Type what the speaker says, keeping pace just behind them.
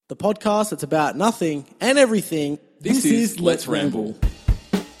the podcast that's about nothing and everything. This is Let's Ramble.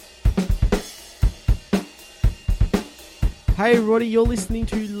 Hey everybody, you're listening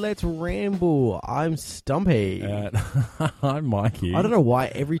to Let's Ramble. I'm Stumpy. I'm Mikey. I don't know why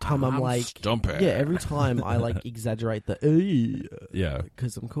every time I'm like... Stumpy. Yeah, every time I like exaggerate the... Yeah.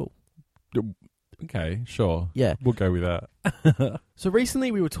 Because I'm cool. Okay, sure. Yeah. We'll go with that. So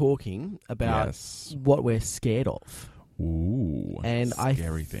recently we were talking about Yes. what we're scared of. Ooh. And I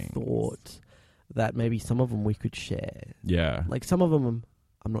scary things. thought that maybe some of them we could share. Yeah. Like some of them,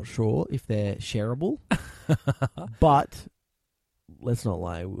 I'm not sure if they're shareable. But let's not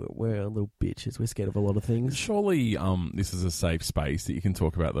lie, we're little bitches. We're scared of a lot of things. Surely this is a safe space that you can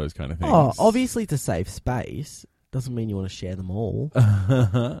talk about those kind of things. Oh, obviously it's a safe space. Doesn't mean you want to share them all.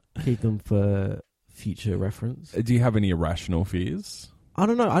 Keep them for future reference. Do you have any irrational fears? I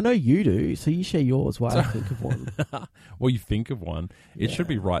don't know. I know you do, so you share yours while I think of one. Well, you think of one. It Yeah. should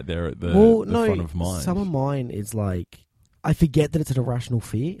be right there at the no, front of mine. some of mine is like, I forget that it's an irrational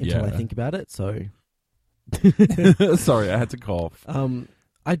fear until I Yeah. think about it, so... Sorry, I had to cough.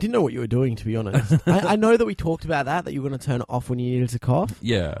 I didn't know what you were doing, to be honest. I know that we talked about that you were going to turn it off when you needed to cough,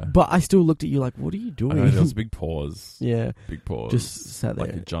 Yeah. but I still looked at you like, what are you I doing? know, there was a big pause. Yeah, Big pause. just sat there.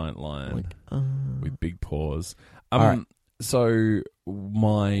 like a giant lion. like, with big paws. Alright. So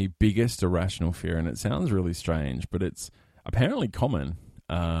my biggest irrational fear, and it sounds really strange, but it's apparently common.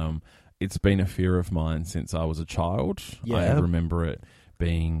 It's been a fear of mine since I was a child. Yeah. I remember it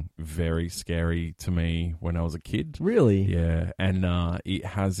being very scary to me when I was a kid. Really? Yeah, and it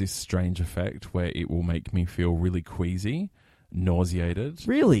has this strange effect where it will make me feel really queasy, nauseated,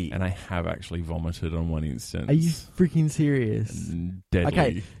 Really? and I have actually vomited on one instance. Are you freaking serious? Deadly.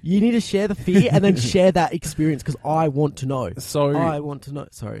 Okay, you need to share the fear and then share that experience because I want to know. So I want to know.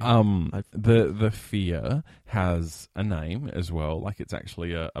 Sorry. the fear has a name as well. Like it's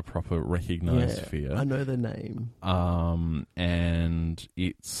actually a proper recognized fear. I know the name. And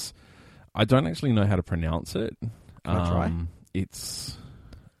it's I don't actually know how to pronounce it. Can I try? It's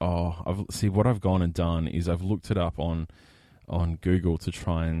what I've gone and done is I've looked it up on Google to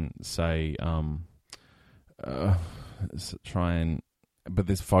try and say but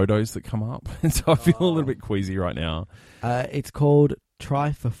there's photos that come up, and so I feel a little bit queasy right now. It's called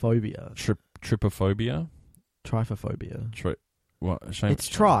trypophobia. Trypophobia. Trypophobia. What? Shame. It's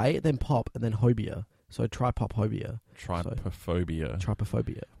try, then pop, and then hobia. So trypophobia. Trypophobia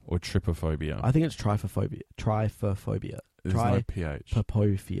Trypophobia. or trypophobia. I think it's trypophobia. Trypophobia. There's no ph.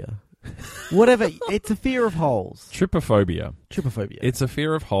 Trypophobia. Whatever. It's a fear of holes. Trypophobia. Trypophobia. It's a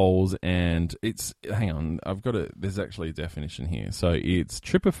fear of holes, and it's. Hang on, there's actually a definition here. So it's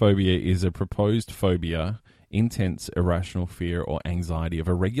trypophobia is a proposed phobia, intense irrational fear or anxiety of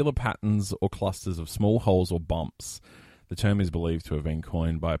irregular patterns or clusters of small holes or bumps. The term is believed to have been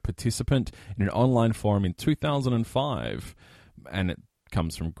coined by a participant in an online forum in 2005, and it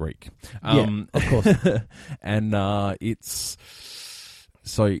comes from Greek. Yeah, of course. And it's...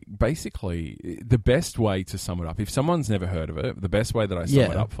 So basically, the best way to sum it up, if someone's never heard of it, the best way that I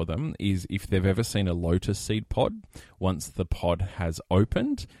sum it up for them is if they've ever seen a lotus seed pod, once the pod has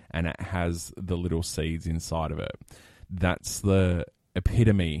opened and it has the little seeds inside of it. That's the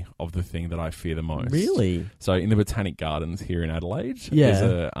epitome of the thing that I fear the most. Really? So in the Botanic Gardens here in Adelaide, Yeah.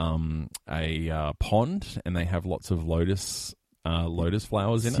 there's a pond, and they have lots of lotus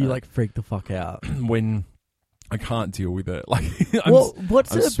flowers in So it. you like freak the fuck out. When I can't deal with it. Like,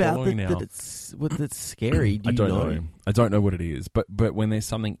 what's I'm it about swallowing now. that's scary? Do I you don't know. I don't know what it is. But when there's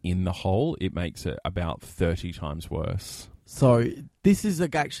something in the hole, it makes it about 30 times worse. So this is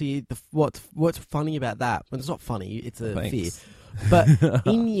like actually what's funny about that. Well, it's not funny. It's a fear. But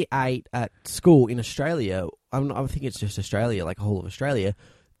in year 8 at school in Australia, I think it's just Australia, like a whole of Australia.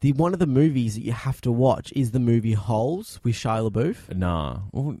 One of the movies that you have to watch is the movie Holes with Shia LaBeouf. Nah.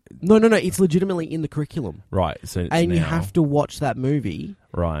 Well, No. It's legitimately in the curriculum. right. So it's And you now. have to watch that movie.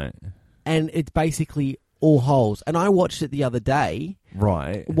 Right. And it's basically all holes. And I watched it the other day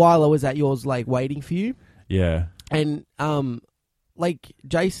Right. while I was at yours, like, waiting for you. Yeah. And, like,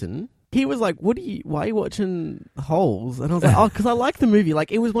 Jason, he was like, why are you watching Holes? And I was like, oh, because I like the movie.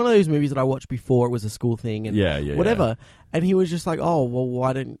 Like, it was one of those movies that I watched before it was a school thing and whatever. Yeah. And he was just like, oh, well,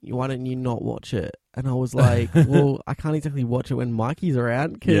 why don't you not watch it? And I was like, well, I can't exactly watch it when Mikey's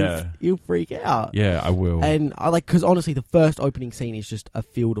around because you'll freak out. Yeah, I will. And I because honestly, the first opening scene is just a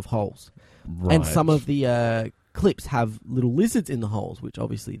field of holes. Right. And some of the clips have little lizards in the holes, which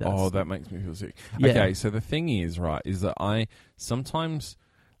obviously that's... Oh, that makes me feel sick. Yeah. Okay, so the thing is, right, is that I sometimes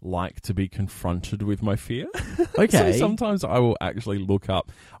like to be confronted with my fear. Okay. So sometimes I will actually look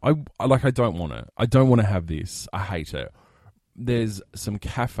up. I don't want it. I don't want to have this. I hate it. there's some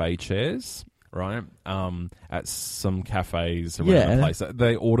cafe chairs, right? At some cafes around the place.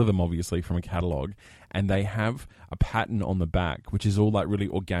 They order them obviously from a catalogue, and they have a pattern on the back, which is all like really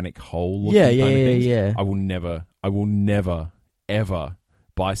organic whole looking kind of things. Yeah. I will never, ever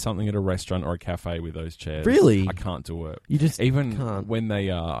buy something at a restaurant or a cafe with those chairs. Really? I can't do it. You just Even can't. when they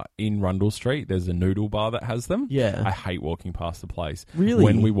are in Rundle Street, there's a noodle bar that has them. Yeah. I hate walking past the place. Really?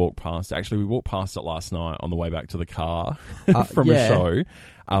 When we walk past, actually we walked past it last night on the way back to the car from a show.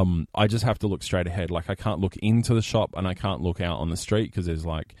 I just have to look straight ahead. Like I can't look into the shop and I can't look out on the street because there's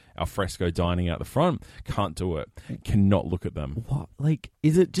like alfresco dining out the front. Can't do it. Cannot look at them. What? Like,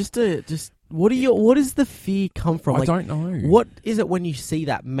 is it just what does the fear come from? I don't know. What is it when you see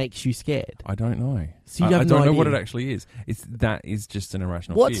that makes you scared? I don't know. So you have I no don't know what idea. it actually is. That is just an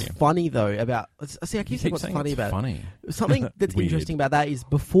irrational What's fear. funny though about see, I keep saying what's saying funny it's about funny. it. Something that's Weird. interesting about that is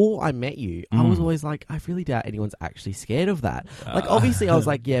before I met you, I was always like, I really doubt anyone's actually scared of that. Like obviously I was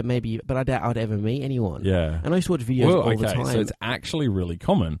like, yeah, maybe, but I doubt I'd ever meet anyone. Yeah. And I used to watch videos all the time. So it's actually really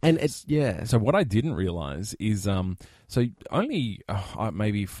common. And it's So what I didn't realize is, so only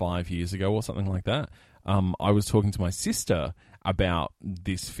maybe 5 years ago or something like that, I was talking to my sister about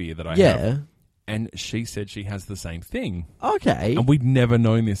this fear that I have. And she said she has the same thing. Okay. And we'd never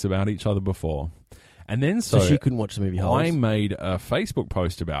known this about each other before. And then so she couldn't watch the movie Holes. I made a Facebook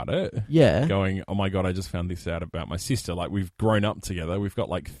post about it. Yeah. Going, oh my God, I just found this out about my sister. Like, we've grown up together. We've got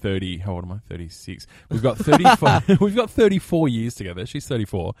like 30, how old am I? 36. We've got 34, we've got 34 years together. She's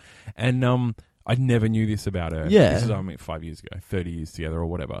 34. And, I never knew this about her. Yeah. This is, 5 years ago, 30 years together or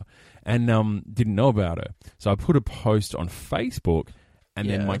whatever. And, didn't know about her. So I put a post on Facebook, and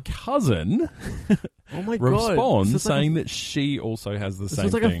then my cousin oh my God. responds saying that she also has the same thing.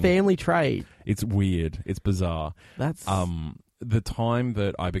 It's like a family trait. It's weird. It's bizarre. That's the time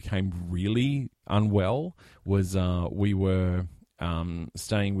that I became really unwell was we were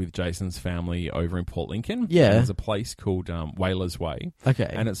staying with Jason's family over in Port Lincoln. Yeah. There's a place called Whalers Way. Okay.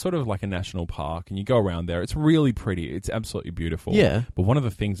 And it's sort of like a national park, and you go around there. It's really pretty. It's absolutely beautiful. Yeah. But one of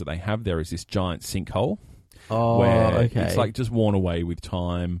the things that they have there is this giant sinkhole. Oh, where okay. it's like just worn away with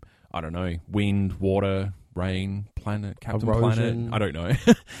time. I don't know, wind, water, rain, planet, Captain Erosion. Planet. I don't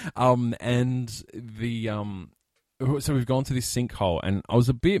know. And the so we've gone to this sinkhole, and I was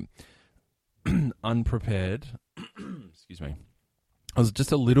a bit unprepared. Excuse me. I was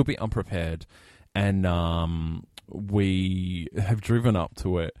just a little bit unprepared, and we have driven up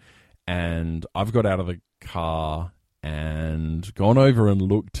to it, and I've got out of the car and gone over and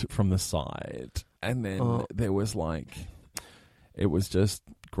looked from the side. And then there was like, it was just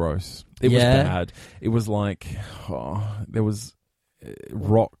gross. It was bad. It was like, there was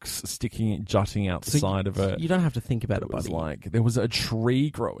rocks jutting out the side of it. You don't have to think about it, It was buddy. like, there was a tree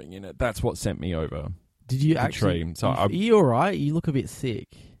growing in it. That's what sent me over. Did you the actually? tree. So are you all right? You look a bit sick.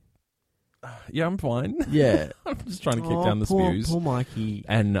 Yeah, I'm fine. Yeah. I'm just trying to kick down the spews. Poor Mikey.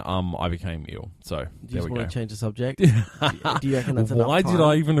 And I became ill. So Do you there just we want go. to change the subject? Do you reckon that's enough Why time? did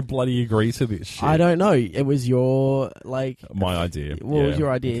I even bloody agree to this shit? I don't know. It was your, My idea. Well, it was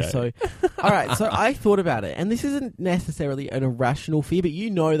your idea. Okay. So, all right. So I thought about it, and this isn't necessarily an irrational fear, but you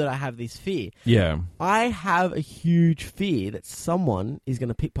know that I have this fear. Yeah. I have a huge fear that someone is going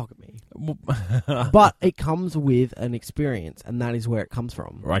to pickpocket me. But it comes with an experience, and that is where it comes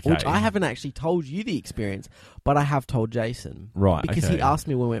from. Okay. Which I haven't actually told you the experience, but I have told Jason. Right, Because okay. he asked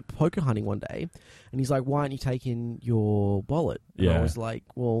me when we went poker hunting one day, and he's like, why aren't you taking your wallet? And I Yeah. was like,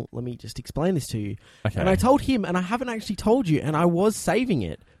 well, let me just explain this to you. Okay. And I told him, and I haven't actually told you, and I was saving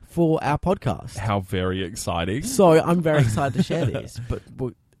it for our podcast. How very exciting. So I'm very excited to share this, but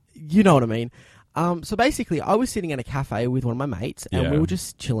you know what I mean. So basically, I was sitting at a cafe with one of my mates, and Yeah. we were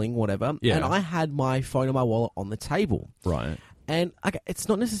just chilling, whatever. Yeah. And I had my phone and my wallet on the table. Right. And okay, it's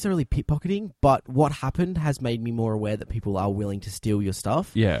not necessarily pickpocketing, but what happened has made me more aware that people are willing to steal your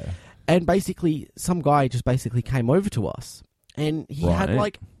stuff. Yeah. And basically, some guy just basically came over to us, and he had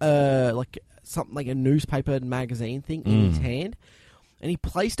Right. like something like a newspaper magazine thing in his hand. And he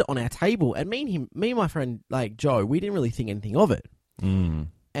placed it on our table, and me and my friend, like Joe, we didn't really think anything of it.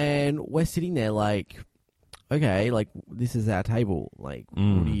 And we're sitting there like, okay, like, this is our table. Like,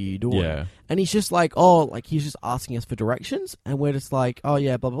 what are you doing? Yeah. And he's just like, he's just asking us for directions. And we're just like, oh,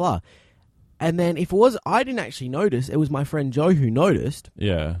 yeah, blah, blah, blah. And then if it was, I didn't actually notice. It was my friend Joe who noticed.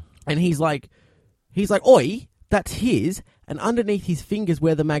 Yeah. And he's like, oi, that's his. And underneath his fingers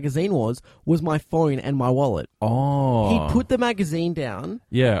where the magazine was my phone and my wallet. Oh. He put the magazine down.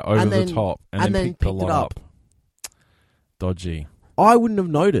 Yeah, over and the then- top. and then picked the picked it lot up. Dodgy. I wouldn't have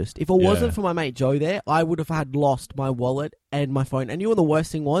noticed. If it Yeah. wasn't for my mate Joe there, I would have had lost my wallet and my phone. And you know what the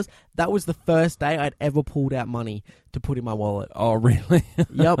worst thing was? That was the first day I'd ever pulled out money to put in my wallet. Oh, really?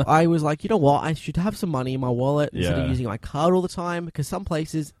 Yep. I was like, you know what? I should have some money in my wallet instead Yeah. of using my card all the time, because some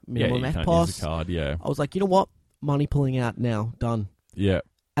places, minimum you can't EFTPOS. use a card, yeah. I was like, you know what? Money pulling out now. Done. Yeah.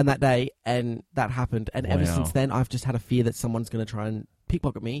 And that day, and that happened. And ever Wow. since then, I've just had a fear that someone's going to try and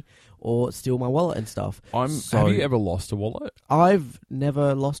pickpocket me or steal my wallet and stuff. Have you ever lost a wallet? I've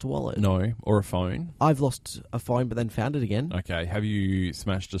never lost a wallet. No. Or a phone? I've lost a phone but then found it again. Okay. Have you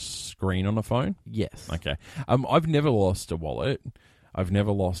smashed a screen on a phone? Yes. Okay. I've never lost a wallet. I've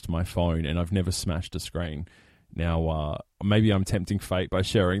never lost my phone, and I've never smashed a screen. Now, maybe I'm tempting fate by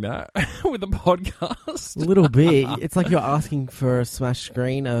sharing that with the podcast. A little bit. It's like you're asking for a smashed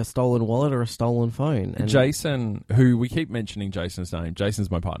screen, a stolen wallet, or a stolen phone. And Jason, who we keep mentioning Jason's name, Jason's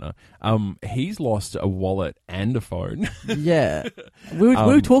my partner, he's lost a wallet and a phone. yeah. We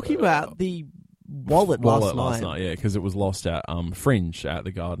were talking about the wallet last night. Yeah, because it was lost at Fringe at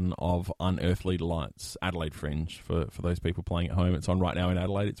the Garden of Unearthly Delights, Adelaide Fringe, for those people playing at home. It's on right now in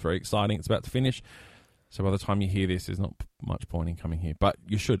Adelaide. It's very exciting. It's about to finish. So by the time you hear this, there's not much point in coming here, but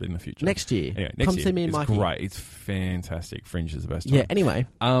you should in the future. Next year. Yeah, Come see me and Mikey. It's great. It's fantastic. Fringe is the best. Yeah, time. anyway.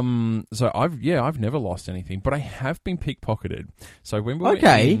 So I've never lost anything, but I have been pickpocketed. So when we were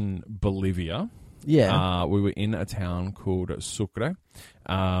in Bolivia, we were in a town called Sucre,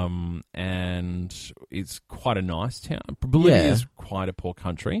 and it's quite a nice town. Bolivia is quite a poor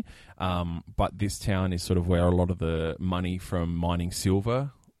country, but this town is sort of where a lot of the money from mining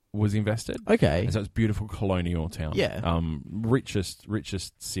silver was invested. Okay. And so it's a beautiful colonial town. Yeah.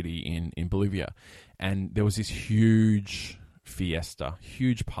 Richest city in Bolivia. And there was this huge fiesta,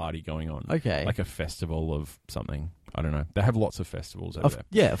 huge party going on. Okay. Like a festival of something. I don't know. They have lots of festivals over there.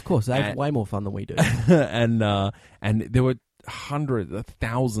 Yeah, of course. They have way more fun than we do. and there were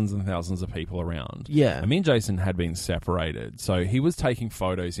thousands and thousands of people around. Yeah. And me and Jason had been separated. So he was taking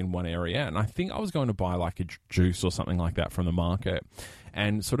photos in one area, and I think I was going to buy like a juice or something like that from the market,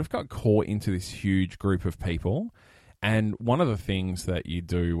 and sort of got caught into this huge group of people. And one of the things that you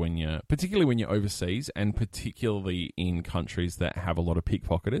do particularly when you're overseas, and particularly in countries that have a lot of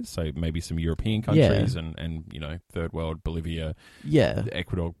pickpocketers, so maybe some European countries and third world, Bolivia,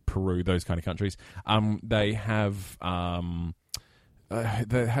 Ecuador, Peru, those kind of countries, they have some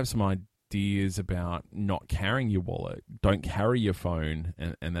ideas about not carrying your wallet, don't carry your phone,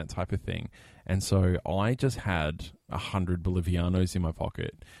 and that type of thing. And so I just had 100 Bolivianos in my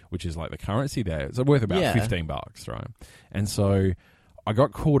pocket, which is like the currency there. It's worth about $15, right? And so I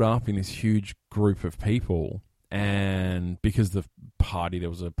got caught up in this huge group of people, and because the party, there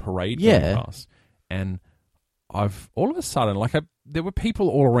was a parade going past, and all of a sudden, there were people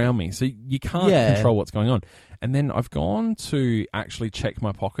all around me, so you can't control what's going on. And then I've gone to actually check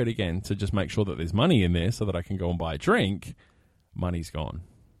my pocket again to just make sure that there's money in there so that I can go and buy a drink. Money's gone.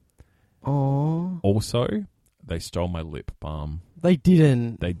 Oh. Also, they stole my lip balm. They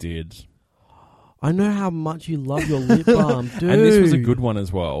didn't. They did. I know how much you love your lip balm, dude. And this was a good one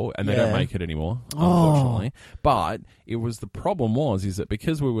as well, and they don't make it anymore, unfortunately. But the problem is that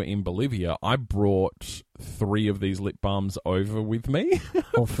because we were in Bolivia, I brought 3 of these lip balms over with me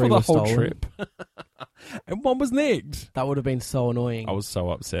All 3 for the were whole stolen. trip. And one was nicked. That would have been so annoying. I was so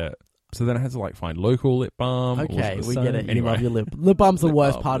upset. So then I had to find local lip balm. Okay, we get get it. You love your lip. Lip balm's the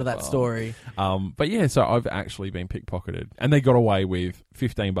worst part of that story. But yeah, so I've actually been pickpocketed, and they got away with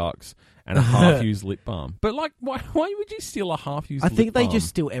 $15 and a half-used lip balm. But why would you steal a half-used? I think lip they balm? just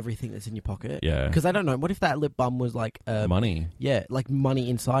steal everything that's in your pocket. Yeah, because I don't know. What if that lip balm was like money? Yeah, like money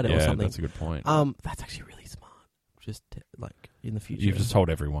inside it or something. That's a good point. That's actually really smart. Just in the future, You've just told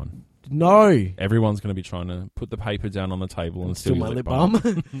everyone. No. Everyone's going to be trying to put the paper down on the table and steal my lip balm.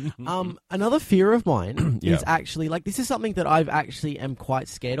 Another fear of mine Yeah. is actually, this is something that I've actually am quite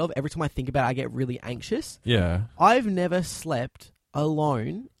scared of. Every time I think about it, I get really anxious. Yeah. I've never slept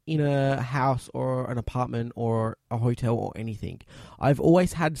alone in a house or an apartment or a hotel or anything. I've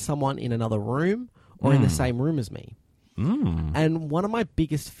always had someone in another room or in the same room as me. And one of my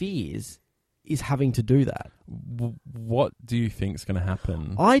biggest fears is having to do that. What do you think's going to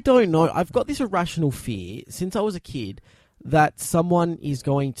happen? I don't know. I've got this irrational fear since I was a kid that someone is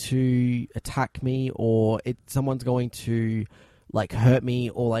going to attack me or someone's going to hurt me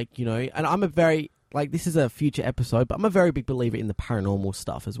or and I'm a very this is a future episode, but I'm a very big believer in the paranormal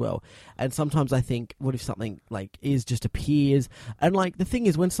stuff as well. And sometimes I think, what if something is just appears? And the thing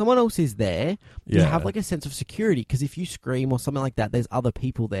is, when someone else is there, you have a sense of security because if you scream or something like that, there's other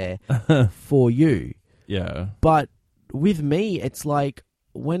people there for you. Yeah. But with me, it's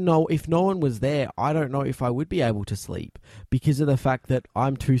if no one was there, I don't know if I would be able to sleep because of the fact that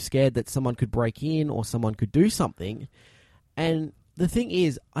I'm too scared that someone could break in or someone could do something. And the thing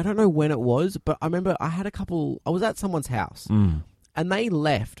is, I don't know when it was, but I remember I was at someone's house and they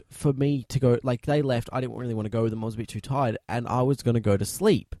left for me to go, like they left. I didn't really want to go with them. I was a bit too tired and I was going to go to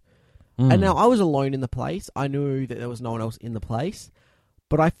sleep. And now I was alone in the place. I knew that there was no one else in the place,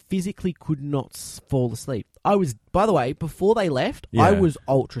 but I physically could not fall asleep. I was, by the way, before they left, I was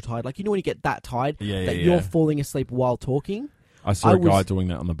ultra tired. Like, you know when you get that tired you're falling asleep while talking? I saw a guy doing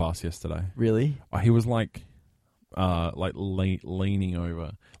that on the bus yesterday. Really? He was like leaning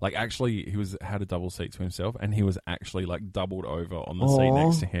over. Like, actually, had a double seat to himself, and he was actually like doubled over on the seat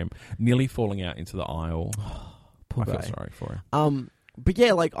next to him, nearly falling out into the aisle. Poor guy. I feel sorry for him. But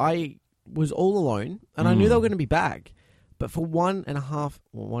yeah, like I was all alone, and I knew they were going to be back. But for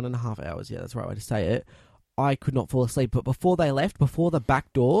 1.5 hours, yeah, that's the right way to say it, I could not fall asleep. But before they left, before the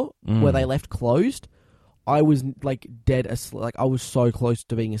back door where they left closed, I was like dead asleep. Like I was so close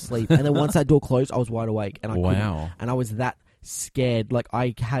to being asleep. And then once that door closed, I was wide awake. And I couldn't. And I was that scared. Like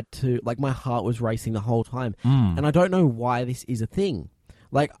I had to, like my heart was racing the whole time. And I don't know why this is a thing.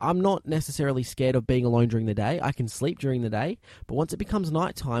 Like, I'm not necessarily scared of being alone during the day. I can sleep during the day. But once it becomes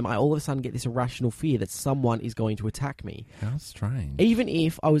nighttime, I all of a sudden get this irrational fear that someone is going to attack me. How strange. Even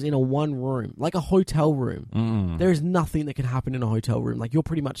if I was in a one room, like a hotel room, there is nothing that can happen in a hotel room. Like, you're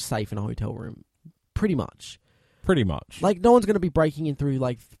pretty much safe in a hotel room. Pretty much. Pretty much. Like, no one's going to be breaking in through,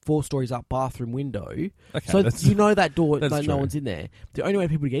 like, 4 stories up bathroom window. Okay, so, you know that door, like, no one's in there. The only way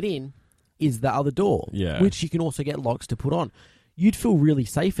people get in is the other door. Yeah. Which you can also get locks to put on. You'd feel really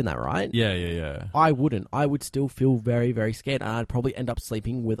safe in that, right? Yeah. I wouldn't. I would still feel very, very scared, and I'd probably end up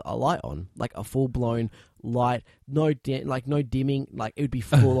sleeping with a light on, like a full-blown light, no dimming, like it would be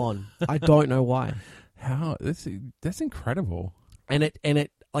full on. I don't know why. How? That's incredible. And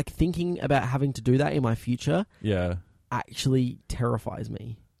it like thinking about having to do that in my future, actually terrifies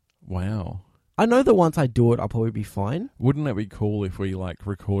me. Wow. I know that once I do it, I'll probably be fine. Wouldn't it be cool if we like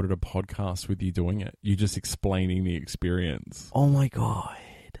recorded a podcast with you doing it? You just explaining the experience. Oh my God.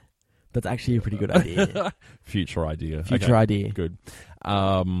 That's actually a pretty good idea. Future idea. Good.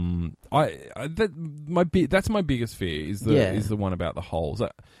 That's my biggest fear is the one about the holes.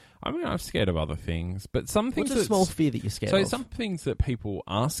 I mean, I'm scared of other things, but some things. What's a small fear that you're scared of? So some things that people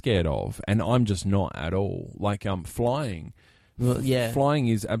are scared of, and I'm just not at all. Like flying. Well, yeah. Flying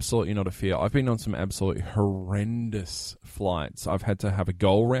is absolutely not a fear. I've been on some absolutely horrendous flights. I've had to have a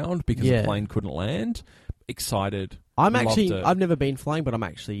go around because the plane couldn't land. Excited. I've never been flying, but I'm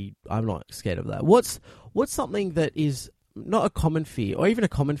not scared of that. What's something that is not a common fear, or even a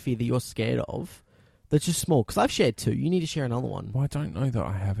common fear that you're scared of, that's just small? Because I've shared 2. You need to share another one. Well, I don't know that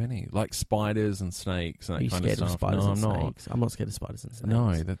I have any. Like spiders and snakes and that kind of stuff. Are you scared of spiders and snakes? Not. I'm not scared of spiders and snakes.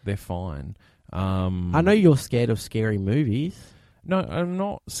 No, they're fine. I know you're scared of scary movies. No, I'm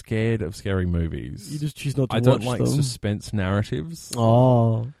not scared of scary movies. You just choose not to watch them. I don't like them. suspense narratives.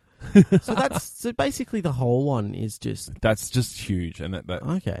 Oh. So basically the whole one is just... That's just huge, and that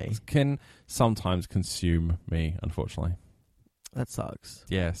okay. Can sometimes consume me, unfortunately. That sucks.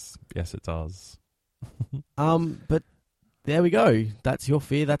 Yes, it does. But there we go. That's your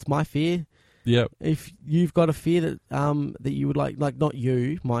fear, that's my fear. Yep. If you've got a fear that you would like not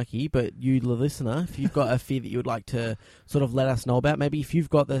you, Mikey, but you, the listener, if you've got a fear that you would like to sort of let us know about, maybe if you've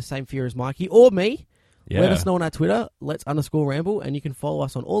got the same fear as Mikey or me, let us know on our Twitter, _ramble, and you can follow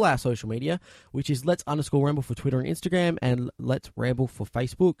us on all our social media, which is _ramble for Twitter and Instagram, and Let's Ramble for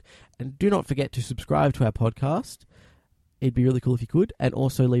Facebook. And do not forget to subscribe to our podcast. It'd be really cool if you could, and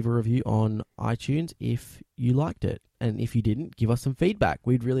also leave a review on iTunes if you liked it. And if you didn't, give us some feedback.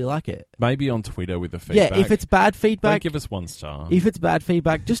 We'd really like it. Maybe on Twitter with the feedback. Yeah, if it's bad feedback... Don't give us 1 star. If it's bad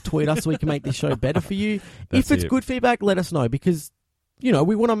feedback, just tweet us so we can make this show better for you. If it's good feedback, let us know, because, you know,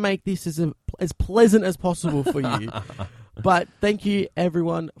 we want to make this as pleasant as possible for you. But thank you,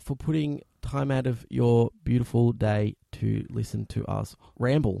 everyone, for putting time out of your beautiful day to listen to us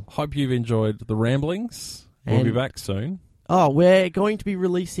ramble. Hope you've enjoyed the ramblings. We'll be back soon. Oh, we're going to be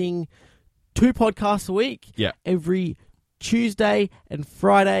releasing 2 podcasts a week. Yeah. Every Tuesday and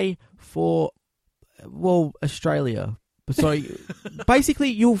Friday for, Australia. So basically,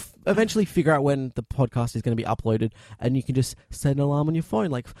 you'll eventually figure out when the podcast is going to be uploaded, and you can just set an alarm on your phone,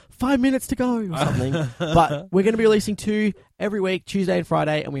 like 5 minutes to go or something. But we're going to be releasing 2 every week, Tuesday and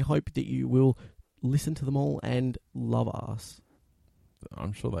Friday, and we hope that you will listen to them all and love us.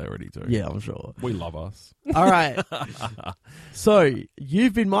 I'm sure they already do. Yeah, I'm sure. We love us. All right. So,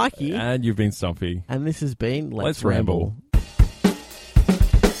 you've been Mikey. And you've been Stumpy. And this has been Let's Ramble.